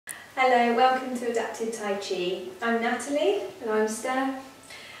Hello, welcome to Adapted Tai Chi. I'm Natalie. And I'm Steph.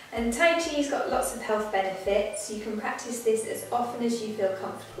 And Tai Chi's got lots of health benefits. You can practice this as often as you feel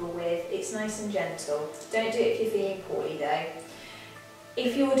comfortable with. It's nice and gentle. Don't do it if you're feeling poorly though.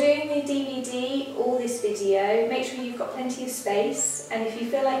 If you're doing the DVD or this video, make sure you've got plenty of space, and if you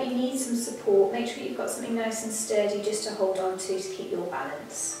feel like you need some support, make sure you've got something nice and sturdy just to hold on to keep your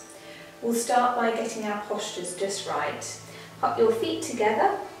balance. We'll start by getting our postures just right. Pop your feet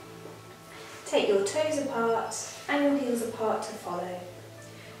together, take your toes apart and your heels apart to follow.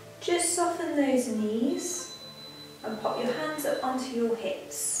 Just soften those knees and pop your hands up onto your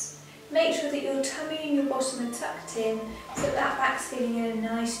hips. Make sure that your tummy and your bottom are tucked in so that back's feeling in a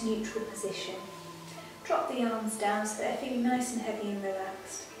nice neutral position. Drop the arms down so they're feeling nice and heavy and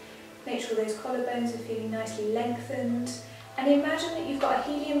relaxed. Make sure those collarbones are feeling nicely lengthened, and imagine that you've got a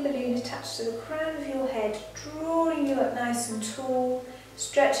helium balloon attached to the crown of your head, drawing you up nice and tall,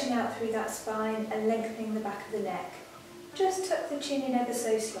 stretching out through that spine and lengthening the back of the neck. Just tuck the chin in ever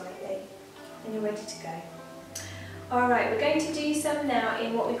so slightly and you're ready to go. Alright, we're going to do some now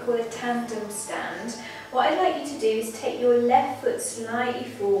in what we call a tandem stand. What I'd like you to do is take your left foot slightly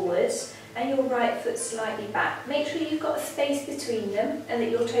forward and your right foot slightly back. Make sure you've got a space between them and that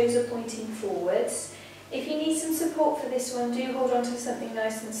your toes are pointing forwards. If you need some support for this one, do hold on to something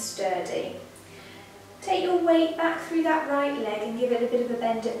nice and sturdy. Take your weight back through that right leg and give it a bit of a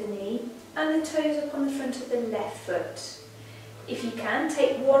bend at the knee, and the toes up on the front of the left foot. If you can,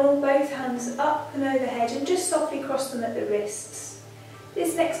 take one or both hands up and overhead and just softly cross them at the wrists.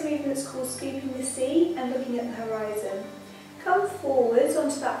 This next movement is called scooping the C and looking at the horizon. Come forwards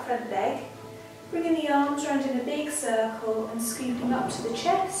onto that front leg, bringing the arms round in a big circle and scooping up to the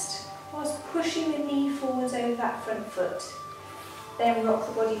chest, whilst pushing the knee forwards over that front foot. Then rock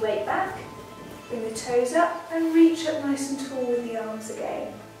the body weight back, bring the toes up and reach up nice and tall with the arms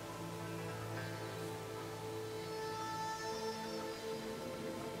again.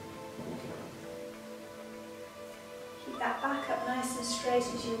 Keep that back up nice and straight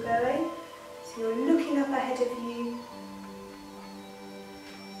as you're going. So you're looking up ahead of you,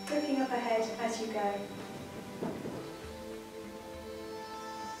 looking up ahead as you go.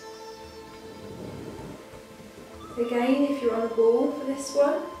 Again, if you're on a ball for this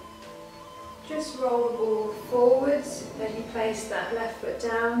one, just roll the ball forwards as you place that left foot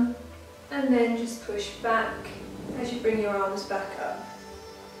down, and then just push back as you bring your arms back up.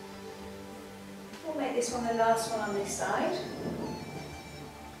 We'll make this one the last one on this side.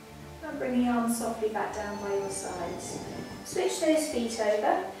 And bring the arms softly back down by your sides. Switch those feet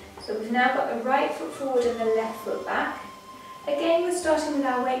over. So we've now got the right foot forward and the left foot back. Again, we're starting with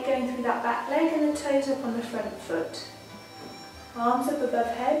our weight going through that back leg and the toes up on the front foot. Arms up above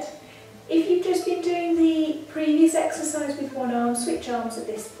head. If you've just been doing the previous exercise with one arm, switch arms at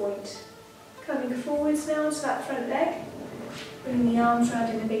this point. Coming forwards now onto that front leg. Bringing the arms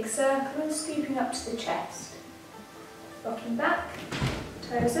round in a big circle and scooping up to the chest. Rocking back,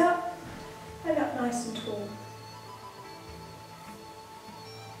 toes up, and up nice and tall.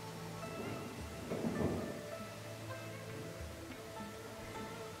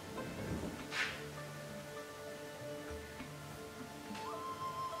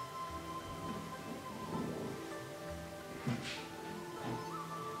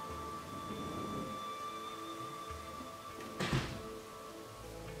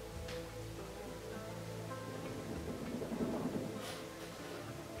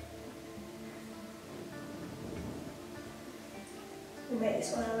 We'll make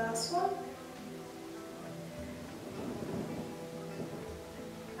this one our last one.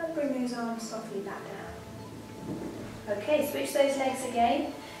 And bring those arms softly back down. Okay, switch those legs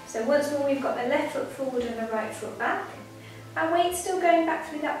again. So once more we've got the left foot forward and the right foot back. Our weight still going back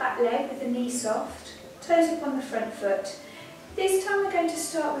through that back leg with the knee soft, toes up on the front foot. This time we're going to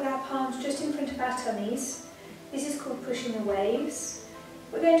start with our palms just in front of our tummies. This is called pushing the waves.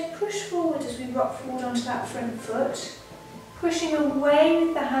 We're going to push forward as we rock forward onto that front foot, pushing away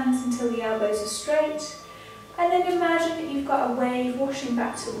with the hands until the elbows are straight, and then imagine that you've got a wave washing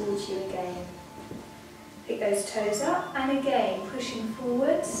back towards you again. Pick those toes up and again pushing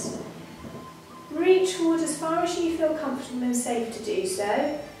forwards. Reach forward as far as you feel comfortable and safe to do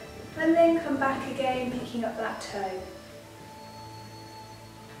so, and then come back again picking up that toe.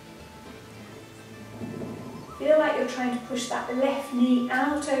 Feel like you're trying to push that left knee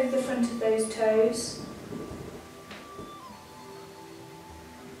out over the front of those toes.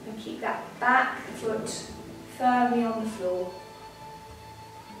 And keep that back foot firmly on the floor.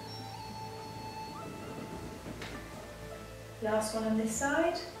 Last one on this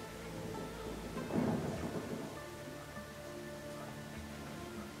side.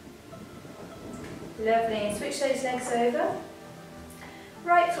 Lovely, and switch those legs over.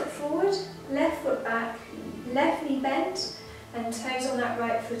 Right foot forward, left foot back, left knee bent, and toes on that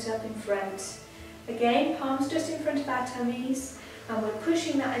right foot up in front. Again, palms just in front of our tummies, and we're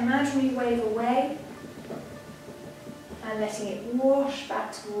pushing that imaginary wave away and letting it wash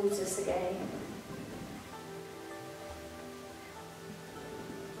back towards us again.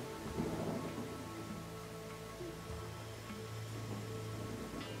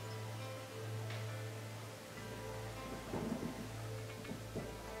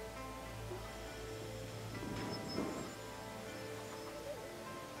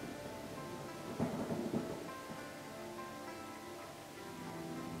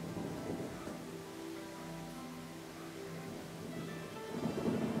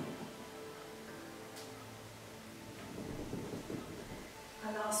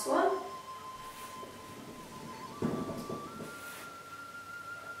 Last one.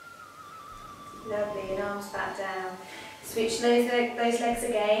 Lovely, and arms back down. Switch those legs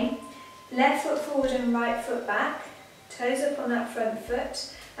again. Left foot forward and right foot back. Toes up on that front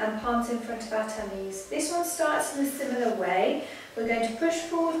foot and palms in front of our tummies. This one starts in a similar way. We're going to push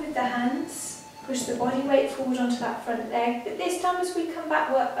forward with the hands. Push the body weight forward onto that front leg. But this time as we come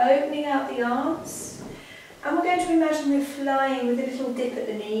back, we're opening out the arms. And we're going to imagine we're flying with a little dip at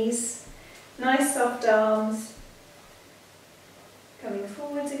the knees. Nice soft arms. Coming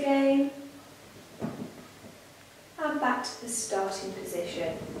forwards again. And back to the starting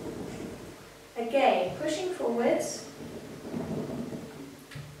position. Again, pushing forwards.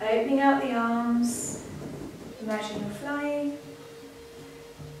 Opening out the arms. Imagine you're flying.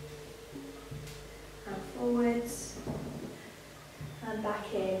 And forwards. And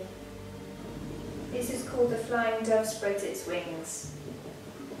back in. This is called the flying dove spreads its wings.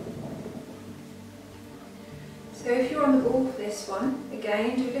 So if you're on the ball for this one,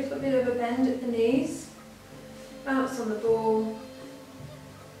 again do a little bit of a bend at the knees, bounce on the ball,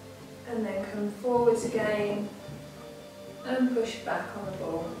 and then come forwards again and push back on the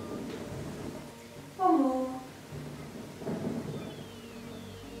ball. One more.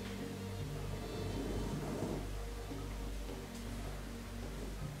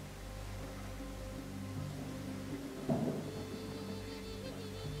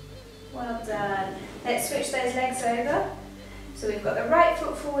 Well done. Let's switch those legs over. So we've got the right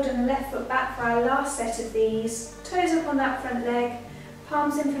foot forward and the left foot back for our last set of these. Toes up on that front leg,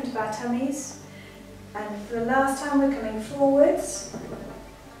 palms in front of our tummies. And for the last time we're coming forwards,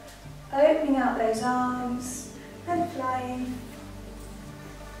 opening out those arms and flying.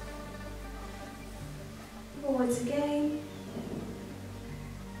 Forwards again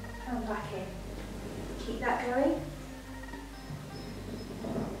and back in. Keep that going.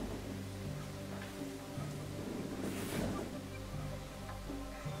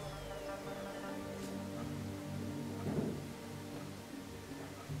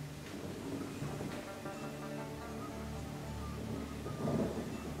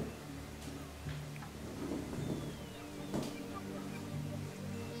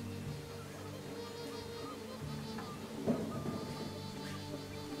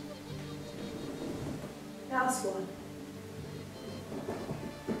 Last one.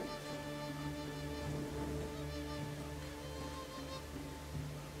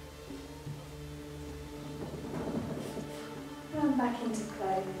 And back into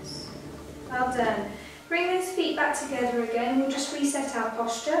close. Well done. Bring those feet back together again. We'll just reset our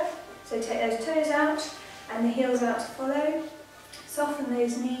posture. So take those toes out and the heels out to follow. Soften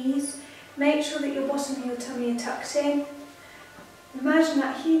those knees. Make sure that your bottom of your tummy are tucked in. Imagine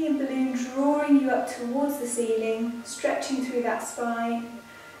that helium balloon drawing you up towards the ceiling, stretching through that spine,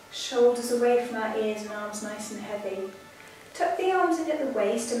 shoulders away from our ears and arms nice and heavy. Tuck the arms in at the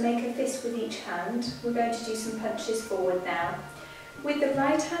waist and make a fist with each hand. We're going to do some punches forward now. With the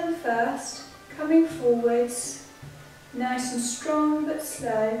right hand first, coming forwards, nice and strong but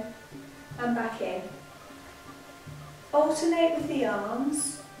slow, and back in. Alternate with the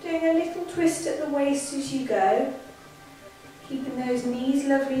arms, doing a little twist at the waist as you go. Keeping those knees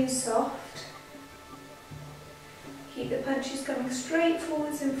lovely and soft. Keep the punches coming straight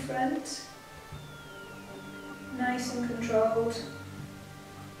forwards in front. Nice and controlled.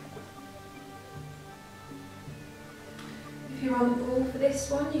 If you're on the ball for this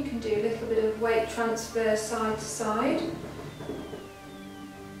one, you can do a little bit of weight transfer side to side.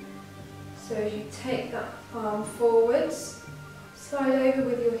 So as you take that arm forwards, slide over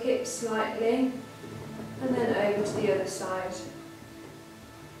with your hips slightly, and then over to the other side.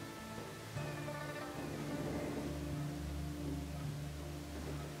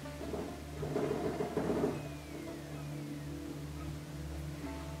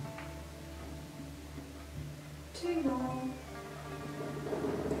 2 more.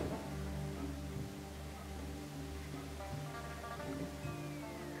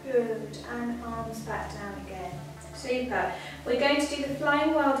 Good, and arms back down again. Super. We're going to do the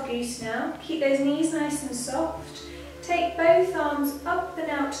flying wild goose now. Keep those knees nice and soft. Take both arms up and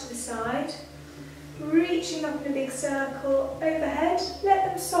out to the side, reaching up in a big circle overhead. Let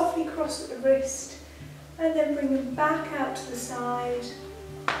them softly cross at the wrist, and then bring them back out to the side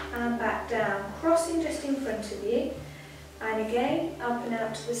and back down, crossing just in front of you. And again, up and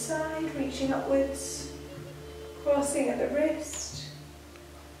out to the side, reaching upwards, crossing at the wrist,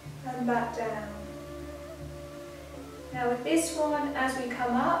 and back down. Now with this one, as we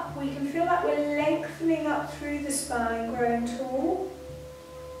come up, we can feel like we're lengthening up through the spine, growing tall.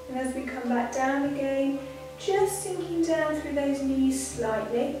 And as we come back down again, just sinking down through those knees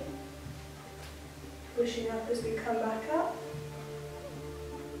slightly, pushing up as we come back up.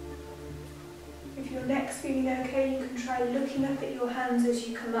 If your neck's feeling okay, you can try looking up at your hands as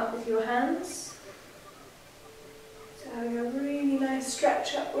you come up with your hands. So having a really nice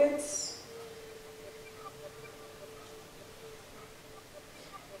stretch upwards.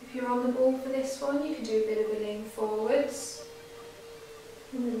 If you're on the ball for this one, you can do a bit of a lean forwards.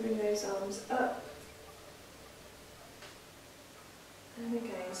 And then bring those arms up. And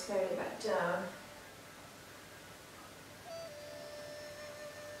again, slowly back down.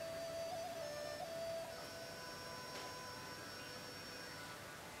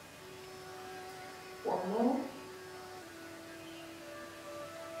 One more.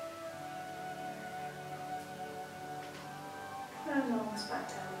 And arms back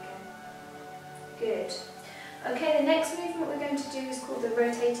down again. Good. Okay, the next movement we're going to do is called the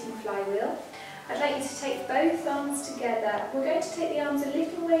rotating flywheel. I'd like you to take both arms together. We're going to take the arms a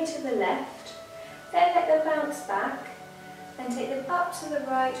little way to the left, then let them bounce back, and take them up to the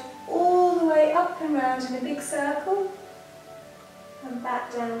right, all the way up and round in a big circle, and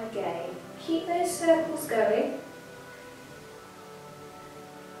back down again. Keep those circles going.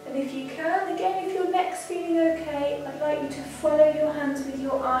 And if you can, again, if your neck's feeling okay, I'd like you to follow your hands with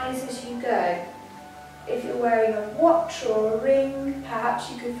your eyes as you go. If you're wearing a watch or a ring,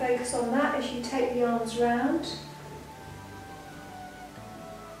 perhaps you can focus on that as you take the arms round.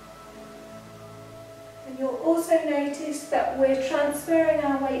 And you'll also notice that we're transferring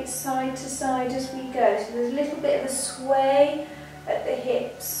our weight side to side as we go. So there's a little bit of a sway at the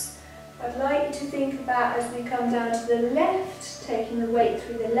hips. I'd like you to think about as we come down to the left, taking the weight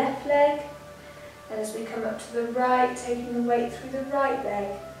through the left leg, and as we come up to the right, taking the weight through the right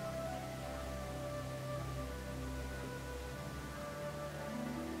leg.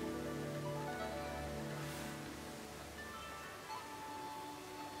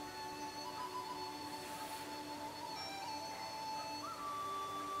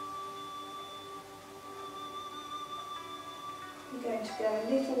 We're going to go a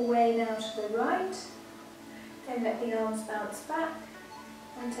little way now to the right, then let the arms bounce back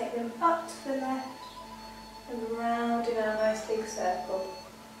and take them up to the left and round in our nice big circle.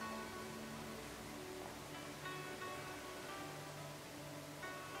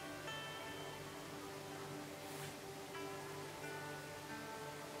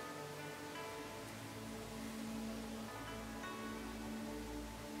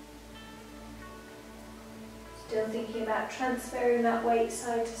 Still thinking about transferring that weight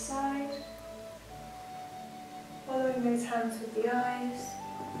side to side, following those hands with the eyes.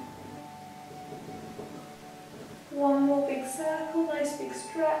 One more big circle, nice big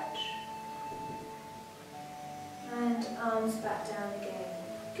stretch. And arms back down again.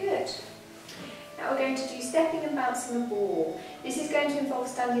 Good. Now we're going to do stepping and bouncing the ball. This is going to involve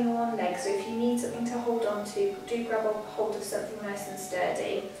standing on one leg, so if you need something to hold on to, do grab a hold of something nice and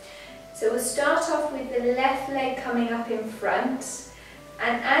sturdy. So we'll start off with the left leg coming up in front,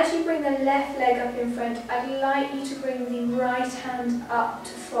 and as you bring the left leg up in front, I'd like you to bring the right hand up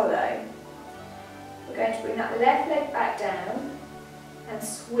to follow. We're going to bring that left leg back down and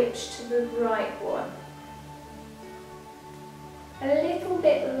switch to the right one. A little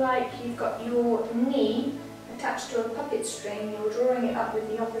bit like you've got your knee attached to a puppet string, you're drawing it up with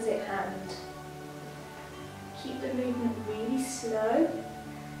the opposite hand. Keep the movement really slow.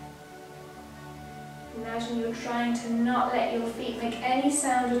 Imagine you're trying to not let your feet make any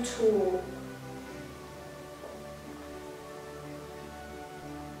sound at all.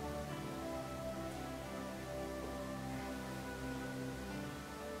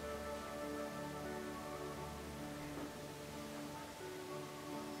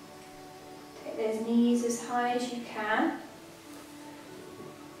 Take those knees as high as you can.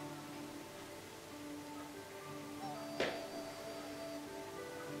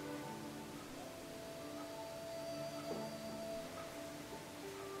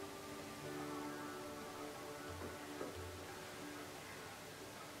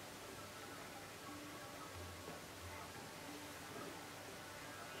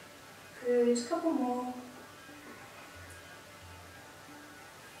 Good, a couple more.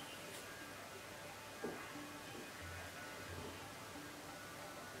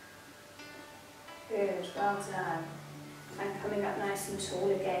 Good, well done. And coming up nice and tall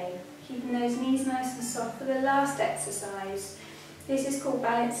again. Keeping those knees nice and soft for the last exercise. This is called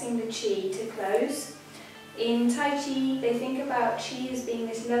balancing the Chi to close. In Tai Chi, they think about Chi as being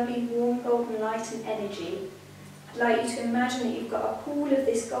this lovely warm golden light and energy. I'd like you to imagine that you've got a pool of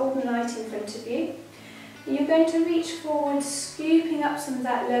this golden light in front of you. And you're going to reach forward, scooping up some of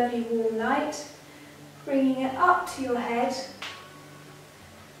that lovely warm light, bringing it up to your head,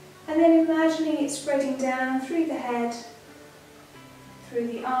 and then imagining it spreading down through the head, through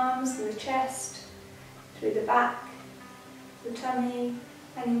the arms and the chest, through the back, the tummy,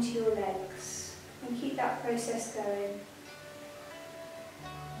 and into your legs. And keep that process going.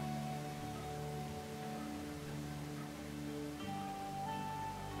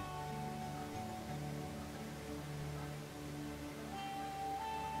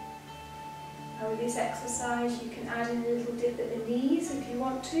 Now with this exercise you can add in a little dip at the knees if you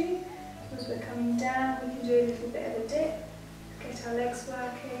want to. As we're coming down we can do a little bit of a dip, get our legs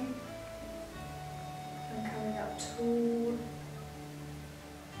working, and coming up tall.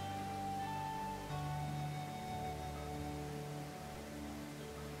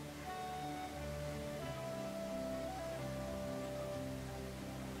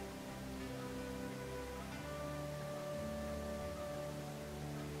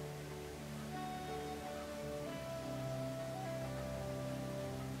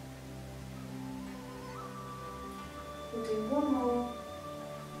 We'll do one more.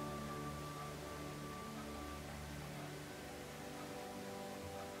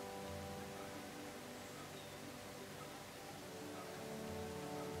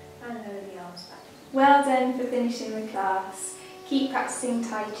 And lower the arms back. Well done for finishing the class. Keep practicing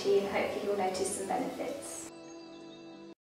Tai Chi and hopefully you'll notice some benefits.